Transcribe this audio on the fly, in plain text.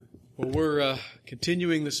Well, we're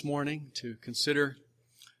continuing this morning to consider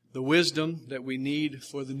the wisdom that we need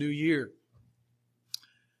for the new year.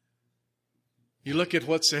 You look at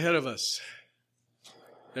what's ahead of us.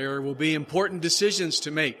 There will be important decisions to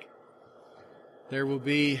make. There will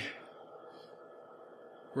be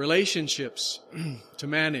relationships to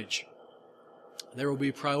manage. There will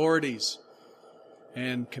be priorities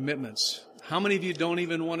and commitments. How many of you don't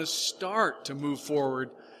even want to start to move forward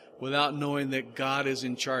without knowing that God is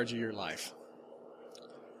in charge of your life?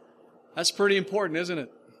 That's pretty important, isn't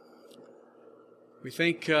it? We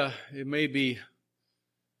think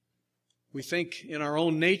we think in our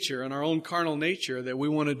own nature, in our own carnal nature, that we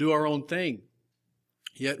want to do our own thing.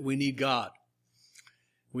 Yet we need God.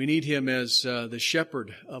 We need Him as the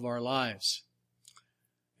shepherd of our lives.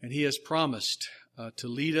 And He has promised to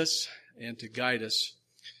lead us and to guide us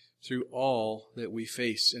through all that we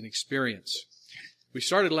face and experience. We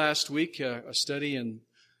started last week a study in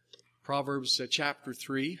Proverbs chapter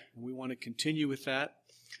 3, and we want to continue with that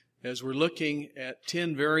as we're looking at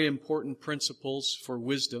 10 very important principles for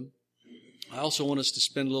wisdom. I also want us to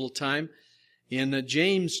spend a little time in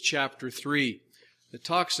James chapter 3 that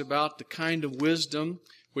talks about the kind of wisdom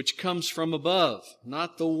which comes from above,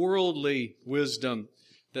 not the worldly wisdom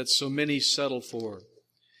that so many settle for.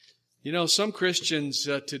 You know, some Christians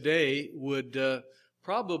today would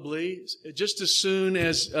probably just as soon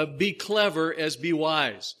as be clever as be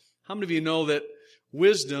wise. How many of you know that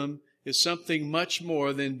wisdom is something much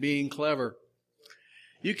more than being clever?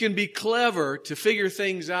 You can be clever to figure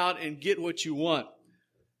things out and get what you want.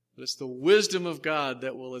 But it's the wisdom of God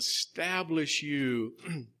that will establish you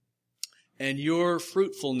and your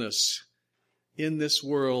fruitfulness in this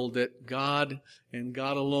world that God and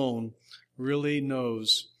God alone really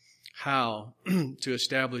knows how to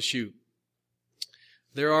establish you.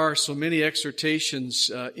 There are so many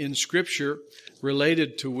exhortations in Scripture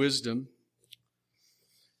related to wisdom.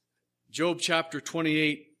 Job chapter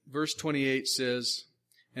 28, verse 28 says,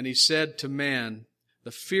 "And he said to man,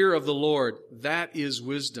 the fear of the Lord, that is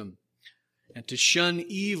wisdom, and to shun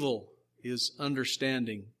evil is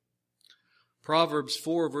understanding." Proverbs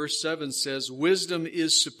 4, verse 7 says, "Wisdom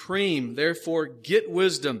is supreme, therefore get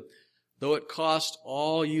wisdom. Though it cost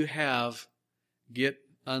all you have, get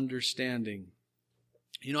understanding."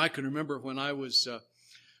 You know, I can remember when I was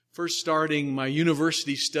first starting my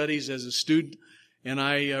university studies as a student, and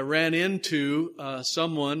I ran into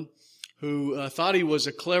someone who thought he was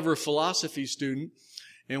a clever philosophy student.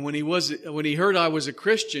 And when he heard I was a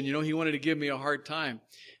Christian, you know, he wanted to give me a hard time.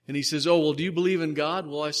 And he says, "Oh, well, do you believe in God?"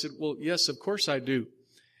 Well, I said, "Well, yes, of course I do."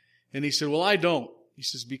 And he said, "Well, I don't." He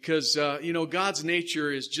says, "Because, God's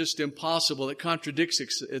nature is just impossible. It contradicts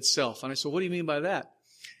itself." And I said, "What do you mean by that?"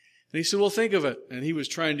 And he said, "Well, think of it." And he was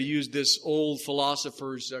trying to use this old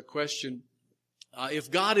philosopher's question. If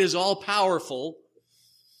God is all-powerful,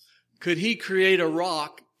 could He create a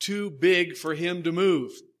rock too big for Him to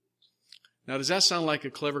move? Now, does that sound like a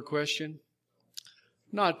clever question?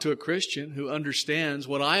 Not to a Christian who understands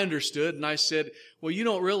what I understood. And I said, "Well, you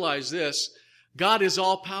don't realize this. God is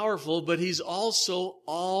all-powerful, but He's also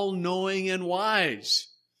all-knowing and wise.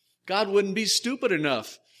 God wouldn't be stupid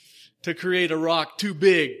enough to create a rock too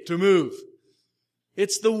big to move."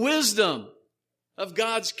 It's the wisdom of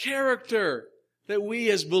God's character that we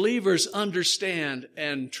as believers understand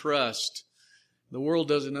and trust. The world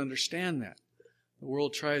doesn't understand that. The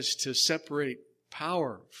world tries to separate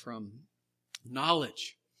power from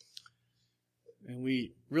knowledge. And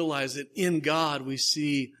we realize that in God we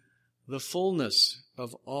see the fullness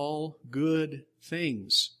of all good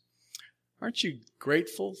things. Aren't you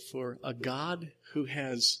grateful for a God who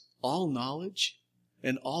has all knowledge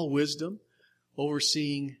and all wisdom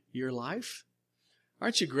overseeing your life?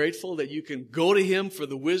 Aren't you grateful that you can go to Him for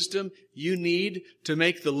the wisdom you need to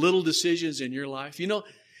make the little decisions in your life? You know,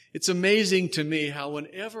 it's amazing to me how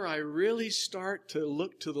whenever I really start to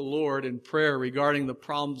look to the Lord in prayer regarding the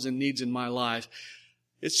problems and needs in my life,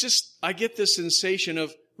 I get this sensation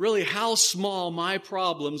of really how small my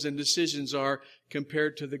problems and decisions are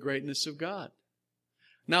compared to the greatness of God.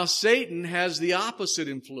 Now, Satan has the opposite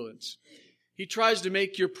influence. He tries to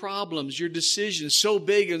make your problems, your decisions so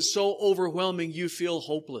big and so overwhelming you feel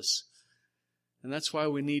hopeless. And that's why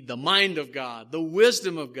we need the mind of God, the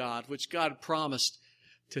wisdom of God, which God promised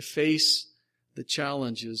to face the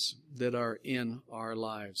challenges that are in our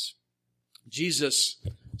lives. Jesus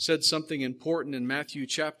said something important in Matthew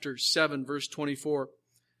chapter 7, verse 24. It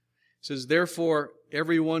says, "Therefore,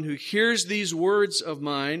 everyone who hears these words of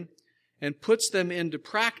mine and puts them into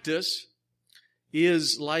practice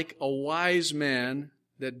is like a wise man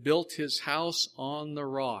that built his house on the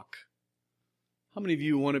rock." How many of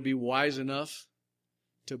you want to be wise enough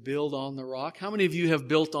to build on the rock? How many of you have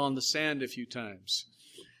built on the sand a few times?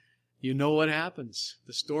 You know what happens.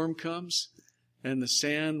 The storm comes and the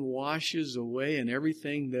sand washes away and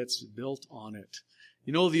everything that's built on it.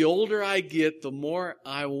 You know, the older I get, the more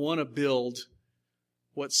I want to build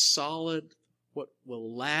what's solid, what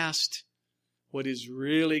will last, what is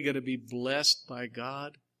really going to be blessed by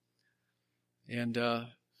God. And,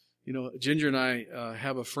 Ginger and I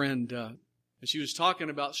have a friend, and she was talking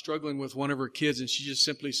about struggling with one of her kids, and she just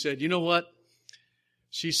simply said, you know what?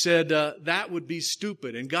 She said, that would be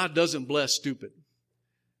stupid, and God doesn't bless stupid.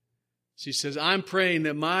 She says, I'm praying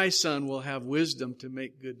that my son will have wisdom to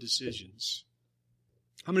make good decisions.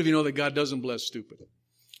 How many of you know that God doesn't bless stupid?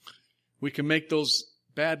 We can make those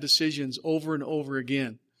bad decisions over and over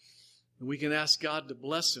again. And we can ask God to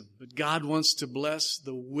bless them. But God wants to bless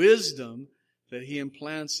the wisdom that He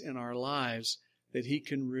implants in our lives that He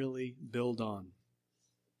can really build on.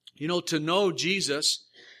 You know, to know Jesus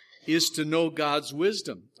is to know God's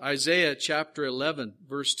wisdom. Isaiah chapter 11,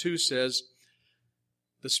 verse 2 says,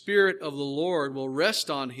 the Spirit of the Lord will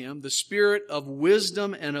rest on Him, the Spirit of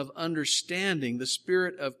wisdom and of understanding, the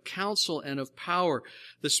Spirit of counsel and of power,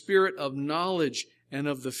 the Spirit of knowledge and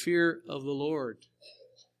of the fear of the Lord.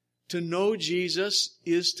 To know Jesus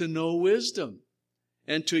is to know wisdom.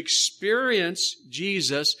 And to experience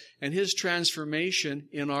Jesus and His transformation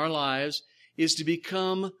in our lives is to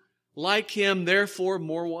become like Him, therefore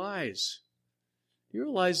more wise. You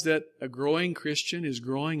realize that a growing Christian is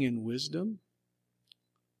growing in wisdom?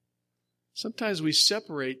 Sometimes we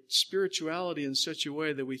separate spirituality in such a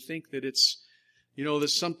way that we think that it's,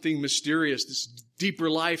 there's something mysterious, this deeper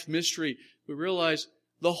life mystery. We realize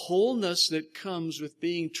the wholeness that comes with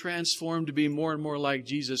being transformed to be more and more like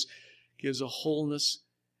Jesus gives a wholeness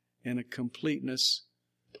and a completeness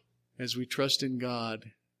as we trust in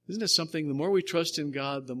God. Isn't it something? The more we trust in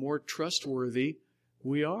God, the more trustworthy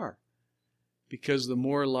we are, because the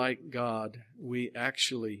more like God we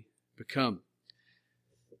actually become.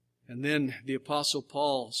 And then the Apostle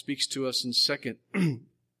Paul speaks to us in 2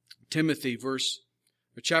 Timothy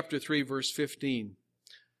chapter 3, verse 15.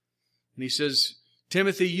 And he says,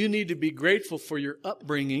 Timothy, you need to be grateful for your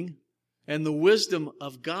upbringing and the wisdom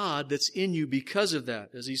of God that's in you because of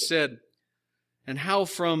that. As he said, and how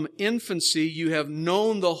from infancy you have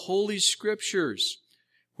known the Holy Scriptures,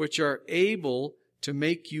 which are able to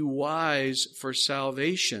make you wise for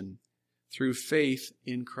salvation through faith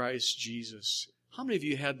in Christ Jesus. How many of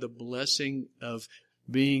you had the blessing of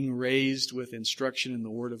being raised with instruction in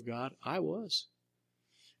the Word of God? I was.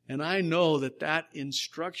 And I know that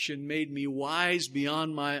instruction made me wise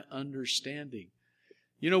beyond my understanding.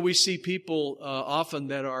 We see people often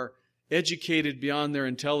that are educated beyond their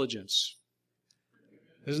intelligence.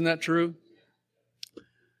 Isn't that true?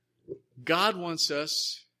 God wants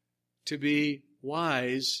us to be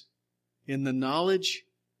wise in the knowledge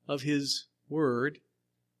of His Word,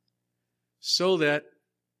 so that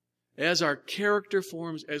as our character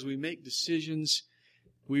forms, as we make decisions,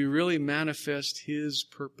 we really manifest His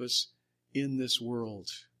purpose in this world.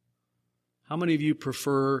 How many of you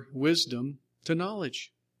prefer wisdom to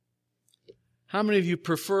knowledge? How many of you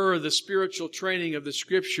prefer the spiritual training of the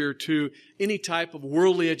Scripture to any type of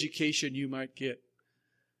worldly education you might get?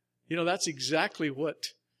 That's exactly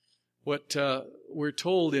what we're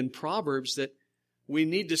told in Proverbs, that we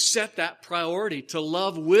need to set that priority, to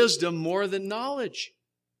love wisdom more than knowledge.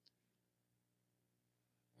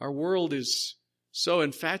 Our world is so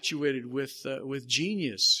infatuated with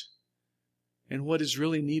genius, and what is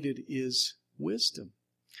really needed is wisdom.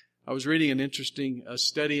 I was reading an interesting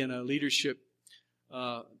study in a leadership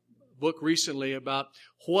book recently about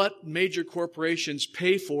what major corporations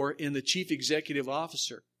pay for in the chief executive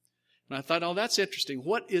officer. And I thought, that's interesting.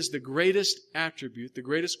 What is the greatest attribute, the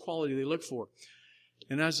greatest quality they look for?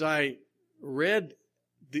 And as I read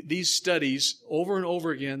these studies over and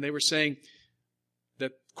over again, they were saying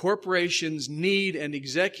that corporations need an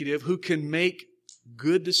executive who can make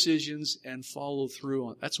good decisions and follow through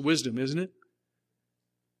on. That's wisdom, isn't it?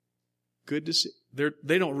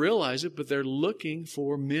 They don't realize it, but they're looking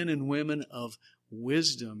for men and women of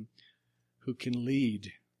wisdom who can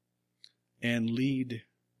lead and lead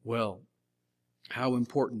well. How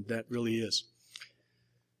important that really is.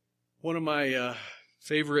 One of my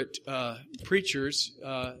favorite preachers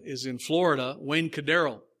is in Florida, Wayne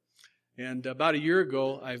Cadero. And about a year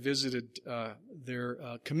ago, I visited their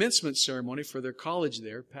commencement ceremony for their college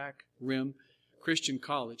there, Pac Rim Christian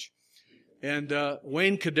College. And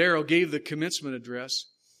Wayne Cadero gave the commencement address.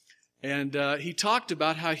 And he talked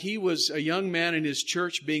about how he was a young man in his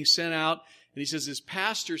church being sent out. And he says his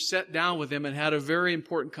pastor sat down with him and had a very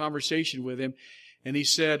important conversation with him. And he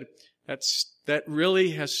said, that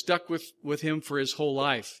really has stuck with him for his whole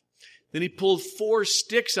life. Then he pulled 4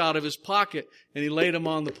 sticks out of his pocket and he laid them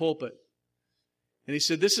on the pulpit. And he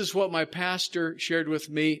said, this is what my pastor shared with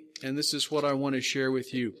me, and this is what I want to share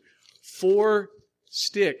with you. 4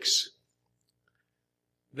 sticks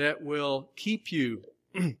that will keep you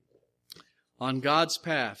on God's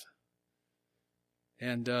path.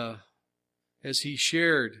 And as he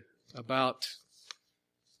shared about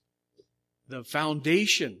the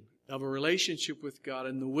foundation of a relationship with God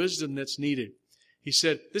and the wisdom that's needed, he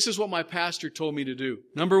said, this is what my pastor told me to do.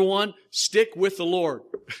 Number 1, stick with the Lord.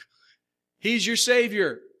 He's your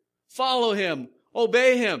Savior. Follow Him.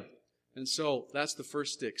 Obey Him. And so that's the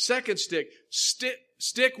first stick. Second stick,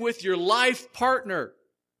 stick with your life partner.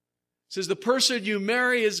 It says the person you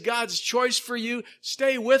marry is God's choice for you.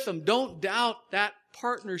 Stay with them. Don't doubt that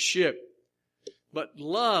partnership. But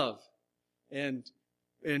love and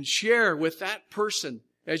share with that person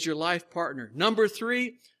as your life partner. Number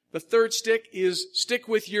 3, the third stick is stick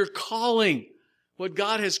with your calling. What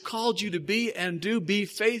God has called you to be and do, be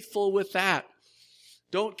faithful with that.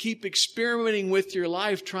 Don't keep experimenting with your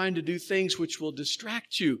life trying to do things which will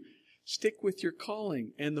distract you. Stick with your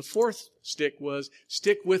calling. And the fourth stick was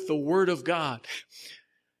stick with the Word of God.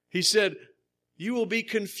 He said, you will be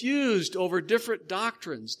confused over different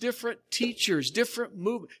doctrines, different teachers, different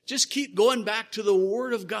movements. Just keep going back to the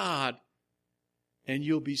Word of God and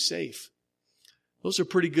you'll be safe. Those are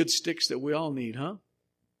pretty good sticks that we all need, huh?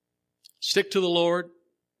 Stick to the Lord.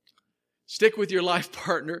 Stick with your life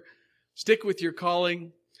partner. Stick with your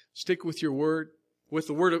calling. Stick with your word.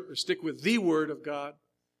 Stick with the Word of God.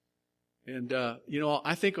 And,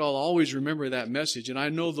 I think I'll always remember that message. And I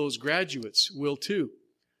know those graduates will too.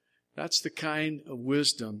 That's the kind of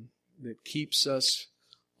wisdom that keeps us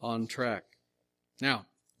on track. Now,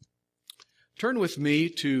 turn with me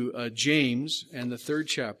to James and the 3rd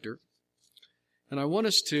chapter. And I want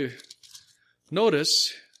us to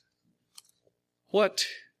notice what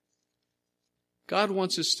God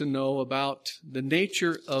wants us to know about the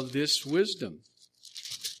nature of this wisdom.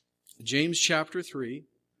 James chapter 3,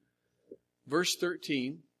 verse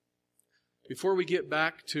 13. Before we get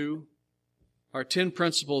back to our 10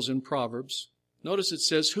 principles in Proverbs, notice it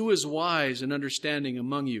says, who is wise and understanding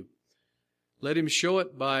among you? Let him show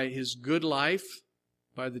it by his good life,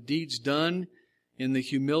 by the deeds done in the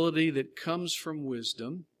humility that comes from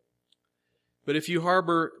wisdom. But if you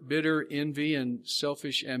harbor bitter envy and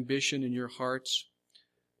selfish ambition in your hearts,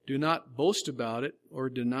 do not boast about it or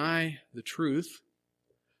deny the truth.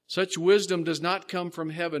 Such wisdom does not come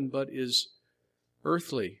from heaven, but is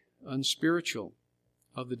earthly, unspiritual,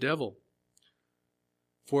 of the devil.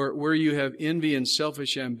 For where you have envy and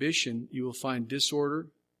selfish ambition, you will find disorder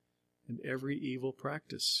and every evil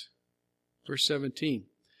practice. Verse 17.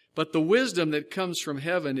 But the wisdom that comes from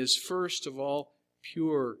heaven is first of all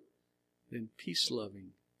pure, then peace-loving,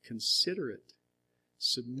 considerate,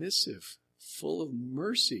 submissive, full of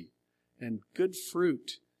mercy and good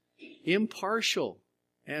fruit, impartial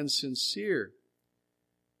and sincere.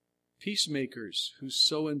 Peacemakers who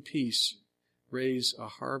sow in peace raise a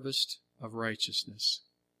harvest of righteousness.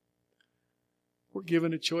 We're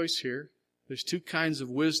given a choice here. There's 2 kinds of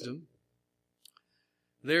wisdom.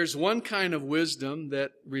 There's one kind of wisdom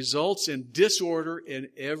that results in disorder in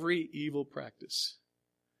every evil practice.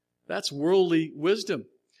 That's worldly wisdom,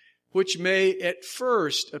 which may at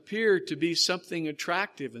first appear to be something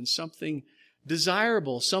attractive and something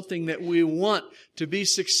desirable, something that we want to be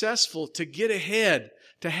successful, to get ahead,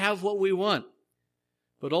 to have what we want.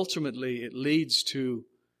 But ultimately it leads to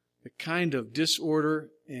the kind of disorder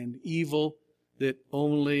and evil that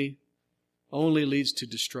only leads to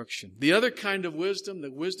destruction. The other kind of wisdom,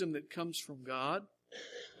 the wisdom that comes from God,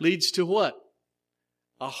 leads to what?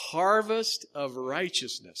 A harvest of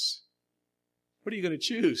righteousness. What are you going to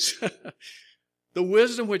choose? The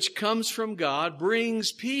wisdom which comes from God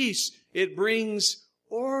brings peace. It brings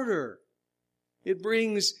order. It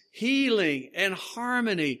brings healing and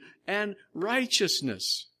harmony and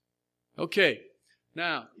righteousness. Okay,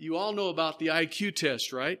 now, you all know about the IQ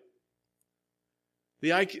test, right?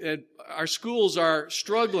 Our schools are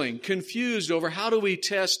struggling, confused over how do we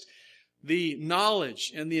test the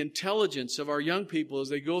knowledge and the intelligence of our young people as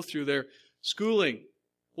they go through their schooling.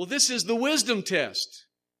 Well, this is the wisdom test.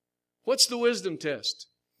 What's the wisdom test?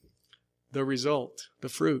 The result, the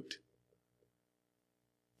fruit.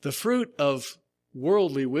 The fruit of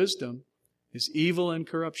worldly wisdom is evil and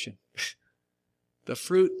corruption. The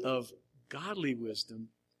fruit of godly wisdom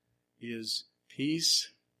is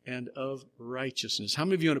peace and of righteousness. How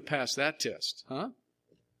many of you want to pass that test? Huh?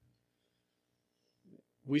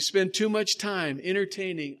 We spend too much time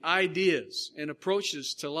entertaining ideas and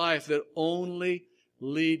approaches to life that only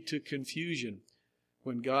lead to confusion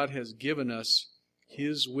when God has given us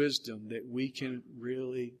His wisdom that we can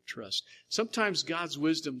really trust. Sometimes God's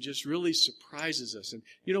wisdom just really surprises us. And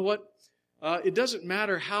you know what? It doesn't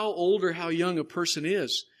matter how old or how young a person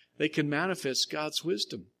is. They can manifest God's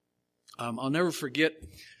wisdom. I'll never forget,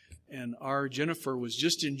 and our Jennifer was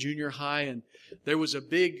just in junior high, and there was a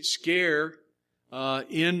big scare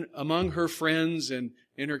among her friends and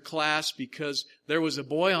in her class because there was a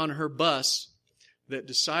boy on her bus that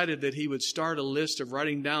decided that he would start a list of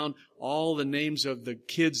writing down all the names of the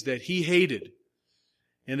kids that he hated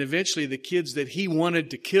and eventually the kids that he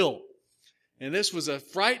wanted to kill. And this was a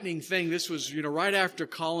frightening thing. This was, right after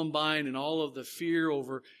Columbine and all of the fear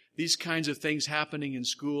over these kinds of things happening in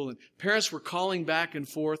school. And parents were calling back and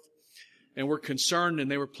forth and were concerned,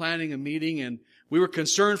 and they were planning a meeting, and we were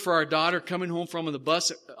concerned for our daughter coming home from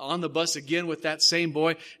on the bus again with that same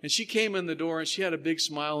boy. And she came in the door and she had a big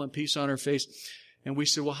smile and peace on her face. And we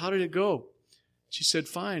said, well, how did it go? She said,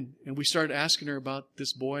 fine. And we started asking her about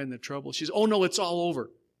this boy and the trouble. She said, oh no, it's all over.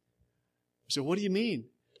 I said, what do you mean?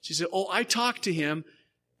 She said, oh, I talked to him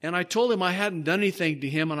and I told him I hadn't done anything to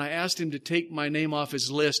him, and I asked him to take my name off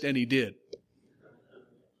his list, and he did.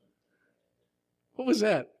 What was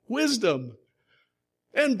that? Wisdom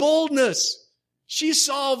and boldness. She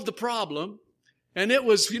solved the problem, and it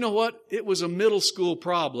was, it was a middle school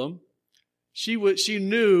problem. She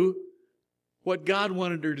knew what God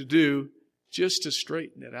wanted her to do just to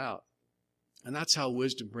straighten it out. And that's how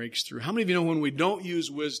wisdom breaks through. How many of you know when we don't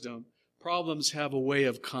use wisdom, problems have a way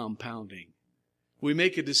of compounding? We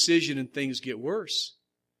make a decision and things get worse.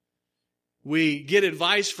 We get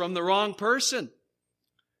advice from the wrong person.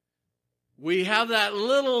 We have that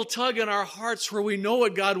little tug in our hearts where we know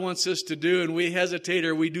what God wants us to do and we hesitate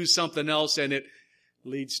or we do something else and it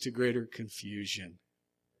leads to greater confusion.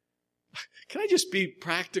 Can I just be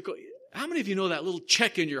practical? How many of you know that little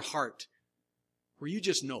check in your heart where you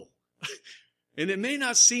just know? And it may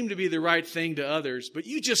not seem to be the right thing to others, but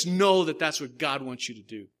you just know that that's what God wants you to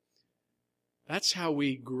do. That's how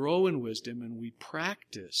we grow in wisdom, and we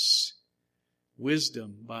practice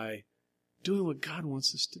wisdom by doing what God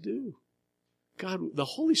wants us to do. God, the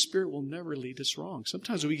Holy Spirit will never lead us wrong.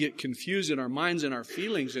 Sometimes we get confused in our minds and our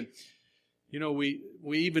feelings, and we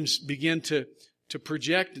even begin to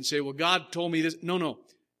project and say, well, God told me this. No.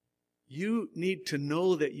 You need to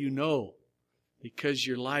know that you know, because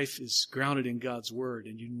your life is grounded in God's Word,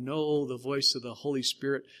 and you know the voice of the Holy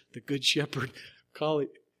Spirit, the Good Shepherd, calling,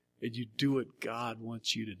 and you do what God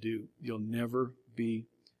wants you to do. You'll never be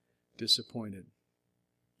disappointed.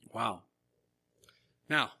 Wow.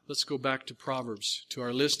 Now, let's go back to Proverbs, to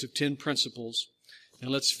our list of 10 principles,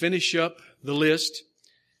 and let's finish up the list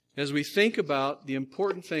as we think about the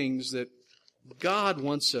important things that God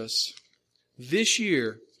wants us this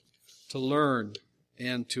year to learn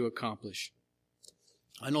and to accomplish.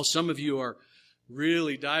 I know some of you are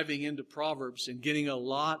really diving into Proverbs and getting a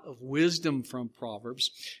lot of wisdom from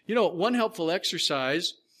Proverbs. One helpful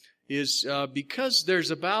exercise is because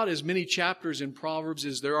there's about as many chapters in Proverbs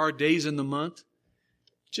as there are days in the month,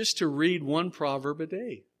 just to read one proverb a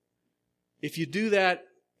day. If you do that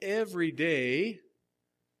every day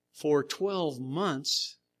for 12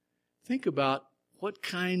 months, think about what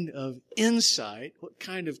kind of insight, what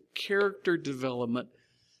kind of character development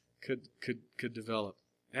could develop.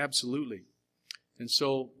 Absolutely. And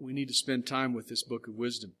so we need to spend time with this book of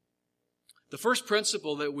wisdom. The first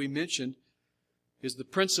principle that we mentioned is the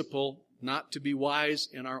principle not to be wise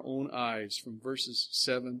in our own eyes, from verses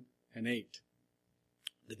 7 and 8.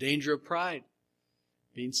 The danger of pride,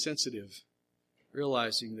 being sensitive,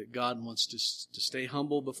 realizing that God wants to stay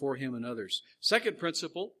humble before Him and others. Second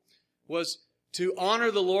principle was to honor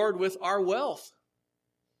the Lord with our wealth.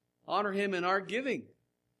 Honor Him in our giving.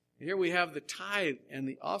 Here we have the tithe and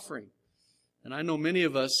the offering. And I know many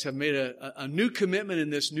of us have made a new commitment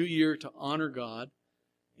in this new year to honor God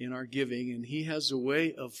in our giving. And He has a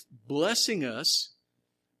way of blessing us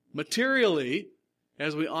materially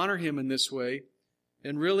as we honor Him in this way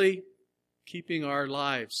and really keeping our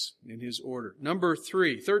lives in His order. Number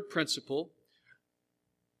 3, third principle,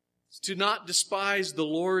 is to not despise the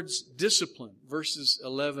Lord's discipline, verses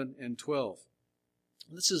 11 and 12.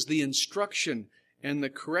 This is the instruction and the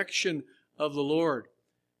correction of the Lord,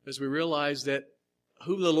 as we realize that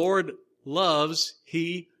who the Lord loves,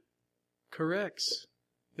 He corrects.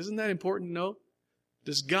 Isn't that important to know?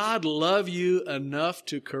 Does God love you enough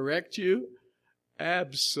to correct you?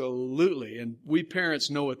 Absolutely. And we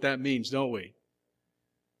parents know what that means, don't we?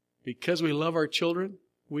 Because we love our children,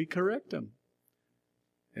 we correct them.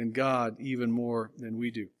 and God even more than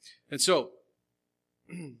we do. And so,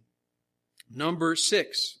 number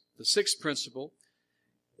 6, the 6th principle.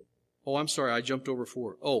 Oh, I'm sorry, I jumped over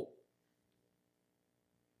 4. Oh,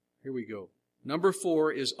 here we go. Number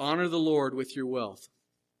 4 is honor the Lord with your wealth.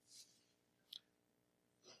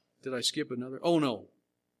 Did I skip another? Oh, no.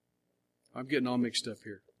 I'm getting all mixed up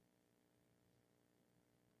here.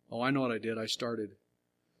 Oh, I know what I did. I started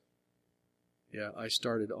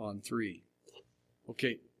on 3.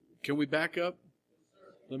 Okay, can we back up?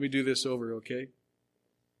 Let me do this over, okay?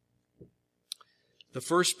 The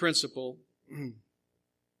first principle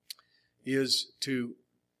is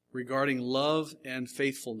regarding love and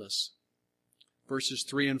faithfulness. Verses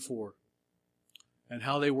 3 and 4. And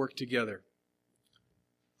how they work together.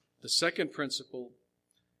 The second principle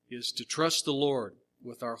is to trust the Lord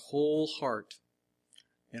with our whole heart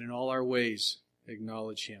and in all our ways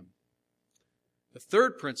acknowledge Him. The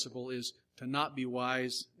third principle is to not be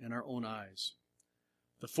wise in our own eyes.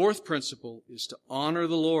 The fourth principle is to honor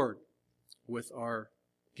the Lord with our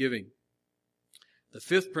giving. The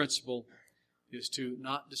fifth principle is to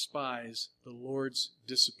not despise the Lord's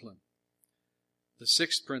discipline. The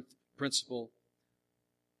sixth principle,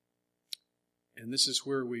 and this is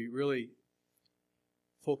where we really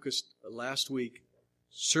focused last week,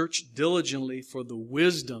 search diligently for the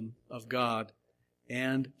wisdom of God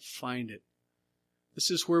and find it.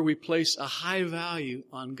 This is where we place a high value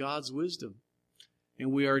on God's wisdom,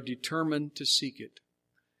 and we are determined to seek it.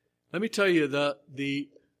 Let me tell you, the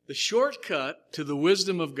shortcut to the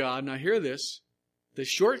wisdom of God, now hear this, the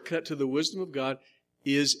shortcut to the wisdom of God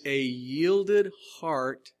is a yielded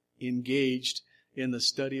heart engaged in the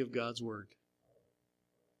study of God's Word.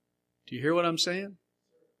 Do you hear what I'm saying?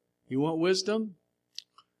 You want wisdom?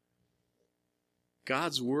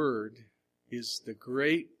 God's Word is the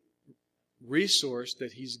great resource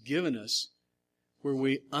that He's given us where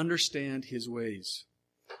we understand His ways.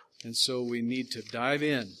 And so we need to dive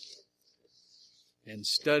in and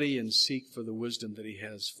study and seek for the wisdom that He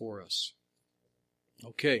has for us.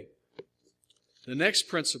 Okay. The next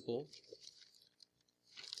principle,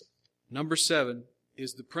 number 7,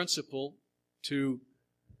 is the principle to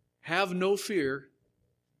have no fear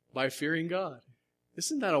by fearing God.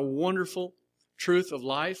 Isn't that a wonderful truth of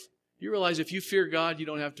life? You realize if you fear God, you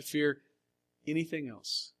don't have to fear anything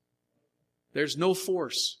else. There's no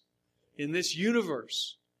force in this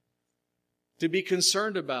universe to be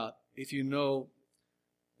concerned about if you know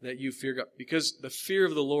that you fear God. Because the fear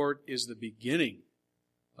of the Lord is the beginning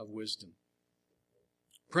of wisdom.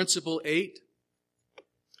 Principle 8,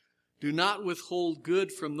 do not withhold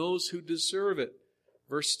good from those who deserve it.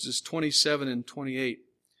 Verses 27 and 28.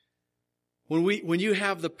 When you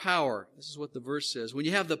have the power, this is what the verse says, when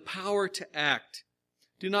you have the power to act,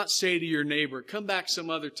 do not say to your neighbor, come back some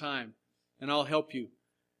other time and I'll help you.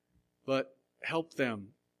 But help them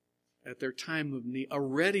at their time of need, a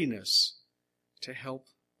readiness to help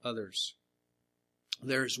others.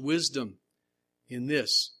 There's wisdom in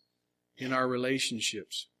this, in our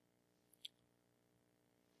relationships.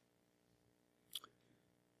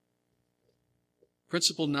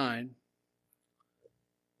 Principle 9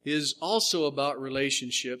 is also about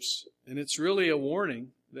relationships, and it's really a warning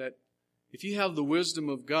that if you have the wisdom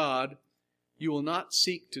of God, you will not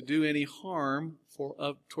seek to do any harm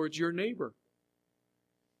towards your neighbor.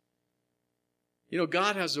 You know,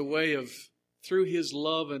 God has a way of, through His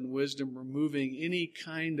love and wisdom, removing any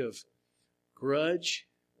kind of grudge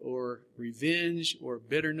or revenge or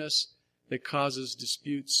bitterness that causes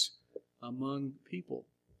disputes among people.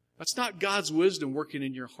 That's not God's wisdom working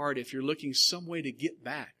in your heart if you're looking some way to get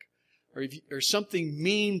back or something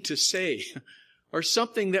mean to say or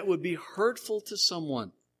something that would be hurtful to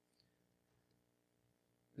someone.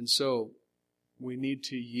 And so we need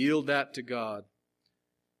to yield that to God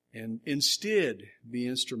and instead be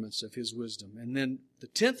instruments of His wisdom. And then the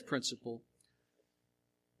 10th principle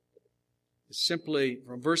is simply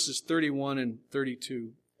from verses 31 and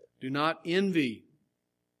 32. Do not envy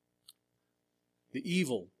the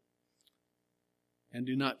evil and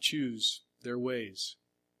do not choose their ways.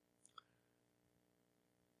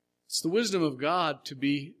 It's the wisdom of God to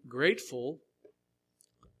be grateful,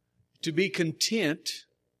 to be content,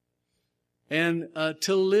 and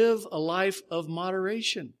to live a life of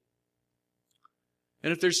moderation.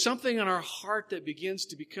 And if there's something in our heart that begins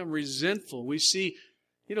to become resentful, we see,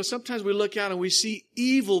 sometimes we look out and we see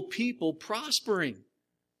evil people prospering.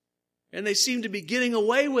 And they seem to be getting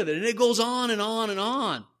away with it. And it goes on and on and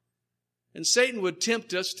on. And Satan would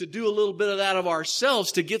tempt us to do a little bit of that of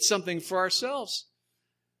ourselves to get something for ourselves.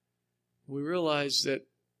 We realize that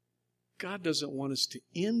God doesn't want us to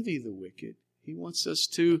envy the wicked. He wants us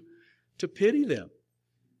to pity them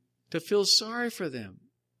to feel sorry for them,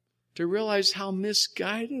 to realize how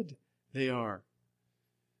misguided they are.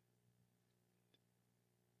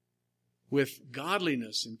 With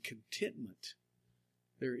godliness and contentment,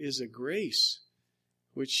 there is a grace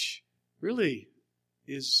which really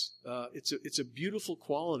is, it's a beautiful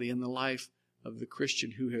quality in the life of the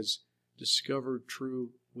Christian who has discovered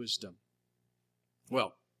true wisdom.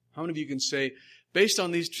 Well, how many of you can say, based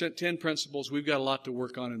on these 10 principles, we've got a lot to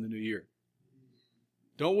work on in the new year?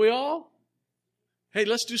 Don't we all? Hey,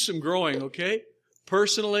 let's do some growing, okay?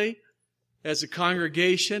 Personally, as a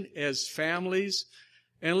congregation, as families,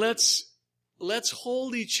 and let's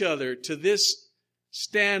hold each other to this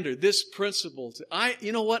standard, this principle.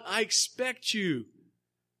 You know what? I expect you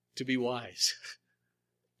to be wise,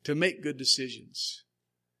 to make good decisions,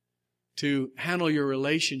 to handle your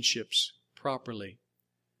relationships properly,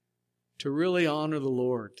 to really honor the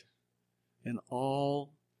Lord in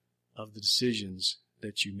all of the decisions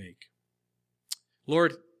that you make.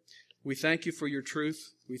 Lord, we thank you for your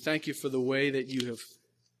truth. We thank you for the way that you have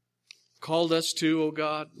called us to, O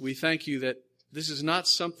God. We thank you that this is not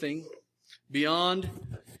something beyond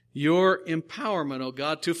your empowerment, O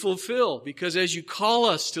God, to fulfill. Because as you call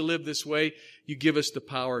us to live this way, you give us the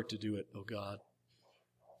power to do it, O God,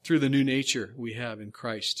 through the new nature we have in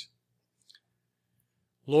Christ.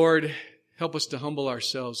 Lord, help us to humble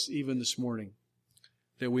ourselves even this morning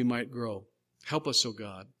that we might grow. Help us, O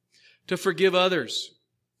God, to forgive others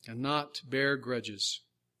and not bear grudges.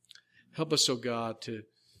 Help us, O God, to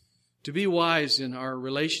be wise in our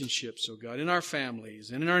relationships, O God, in our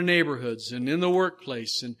families and in our neighborhoods and in the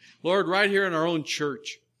workplace. And Lord, right here in our own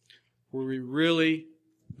church, where we really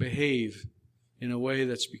behave in a way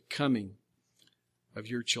that's becoming of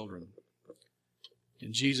your children.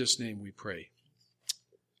 In Jesus' name we pray.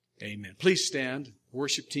 Amen. Please stand.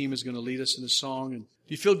 Worship team is going to lead us in a song. And do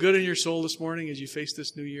you feel good in your soul this morning as you face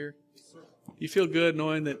this new year? You feel good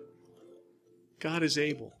knowing that God is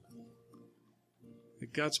able,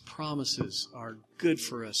 that God's promises are good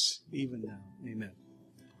for us even now. Amen.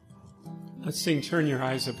 Let's sing, Turn Your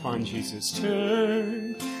Eyes Upon Jesus.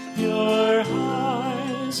 Turn your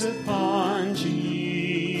eyes upon Jesus.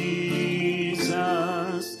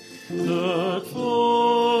 Look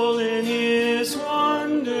full in His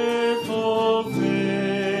wonderful face,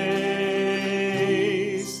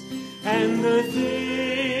 and the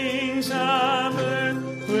things of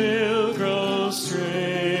earth will grow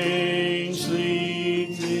strangely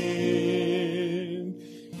dim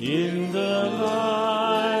in the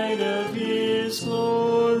light of His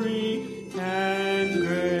glory and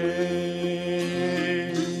grace.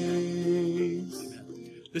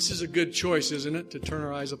 This is a good choice, isn't it, to turn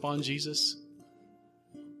our eyes upon Jesus?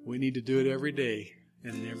 We need to do it every day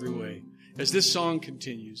and in every way. As this song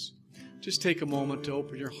continues, just take a moment to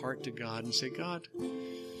open your heart to God and say, God,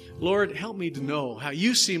 Lord, help me to know how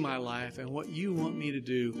you see my life and what you want me to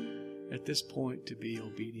do at this point to be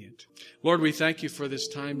obedient. Lord, we thank you for this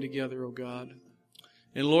time together, oh God.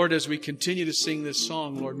 And Lord, as we continue to sing this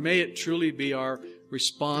song, Lord, may it truly be our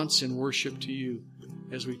response and worship to you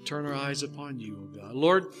as we turn our eyes upon you, oh God.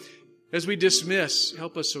 Lord, as we dismiss,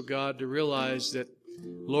 help us, oh God, to realize that,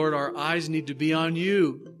 Lord, our eyes need to be on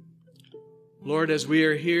you. Lord, as we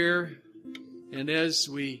are here and as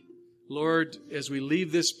we, Lord, as we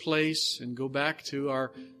leave this place and go back to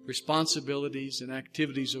our responsibilities and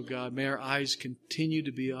activities, oh God, may our eyes continue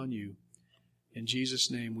to be on you. In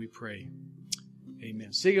Jesus' name we pray.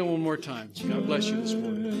 Amen. Sing it one more time. God bless you this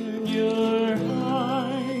morning. Turn your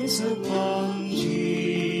eyes upon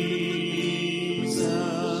Jesus.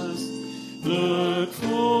 Look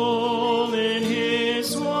full in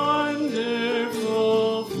His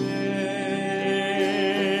wonderful face,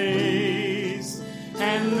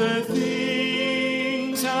 and the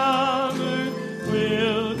things of earth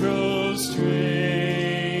will grow strangely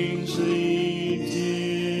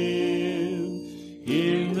dim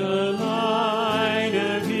in the light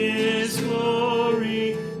of His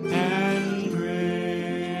glory and grace.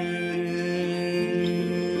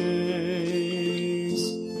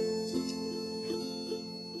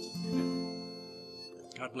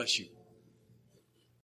 God bless you.